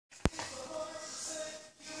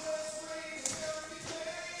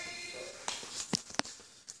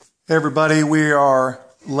Hey everybody, we are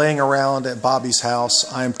laying around at Bobby's house.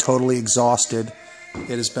 I am totally exhausted.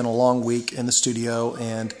 It has been a long week in the studio,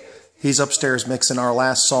 and he's upstairs mixing our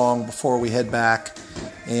last song before we head back.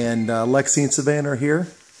 And Lexi and Savannah are here.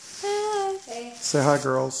 Hey. Say hi,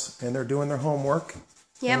 girls. And they're doing their homework.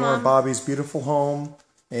 Yeah, and Mom. we're at Bobby's beautiful home,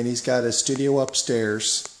 and he's got his studio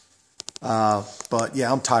upstairs. But yeah,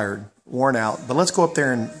 I'm tired, worn out. But let's go up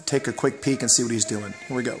there and take a quick peek and see what he's doing.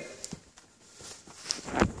 Here we go.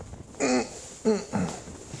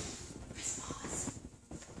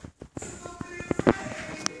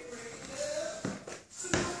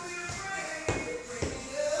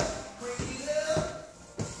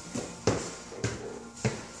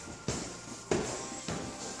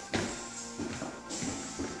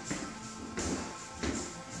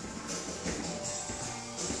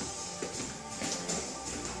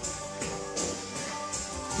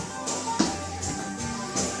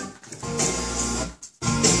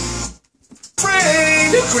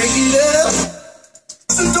 Crank it up,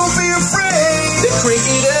 so don't be afraid to crank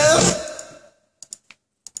it up.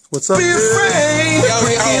 What's up, Be dude? afraid to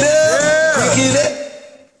crank it up, crank it up.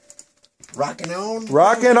 Rocking on.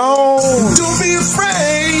 Rocking on! Don't be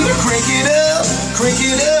afraid to crank it up, crank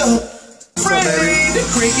it up. Afraid to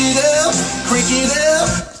crank it up, crank it up.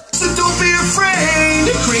 So don't be afraid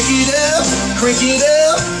to crank it up, crank it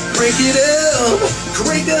up, crank it up,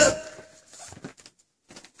 crank up.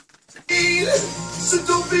 So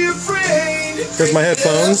don't be afraid. Here's my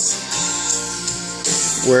headphones.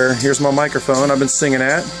 Here's my microphone I've been singing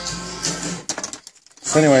at.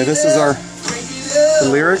 So anyway, this is the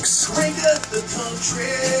lyrics.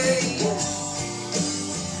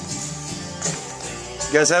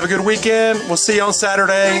 You guys have a good weekend. We'll see you on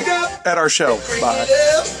Saturday at our show. Bye.